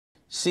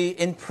See,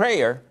 in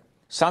prayer,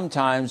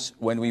 sometimes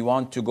when we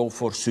want to go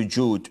for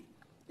sujood,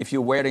 if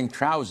you're wearing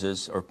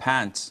trousers or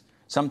pants,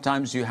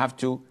 sometimes you have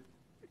to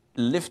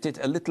lift it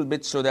a little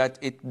bit so that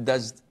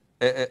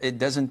it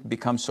doesn't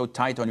become so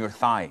tight on your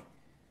thigh.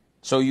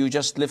 So you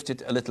just lift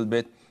it a little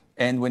bit,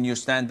 and when you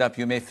stand up,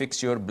 you may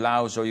fix your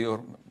blouse or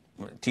your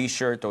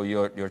t-shirt or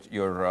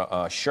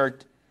your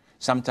shirt.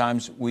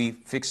 Sometimes we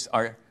fix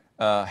our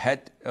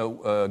head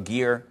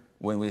gear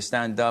when we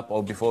stand up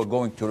or before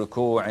going to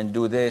ruku' and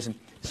do this.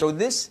 So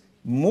this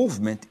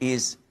movement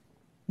is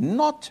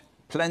not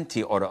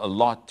plenty or a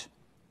lot,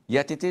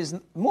 yet it is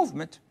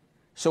movement.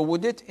 So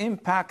would it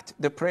impact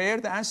the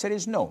prayer? The answer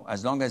is no.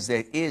 As long as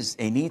there is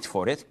a need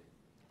for it,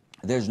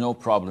 there's no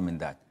problem in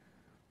that.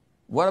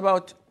 What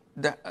about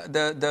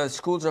the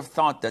schools of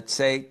thought that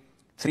say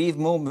 3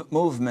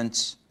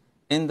 movements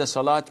in the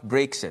salat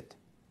breaks it?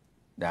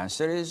 The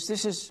answer is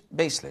this is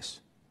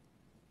baseless.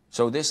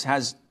 So this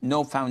has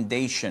no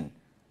foundation,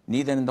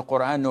 neither in the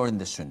Quran nor in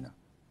the Sunnah.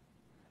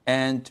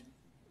 And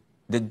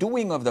the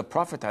doing of the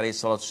Prophet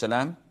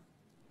ﷺ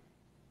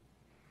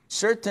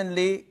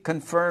certainly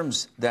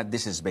confirms that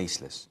this is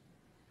baseless.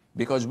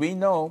 Because we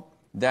know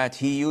that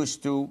he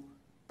used to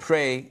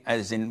pray,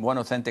 as in one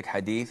authentic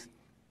hadith,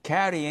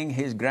 carrying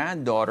his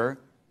granddaughter,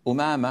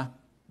 Umama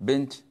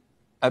bint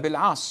Abil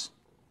As,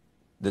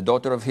 the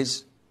daughter of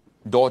his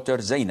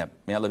daughter Zainab,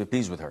 may Allah be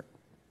pleased with her.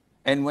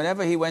 And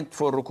whenever he went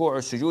for ruku' or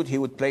sujood, he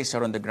would place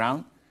her on the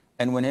ground.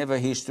 And whenever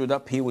he stood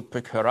up, he would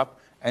pick her up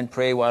and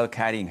pray while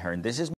carrying her. And this is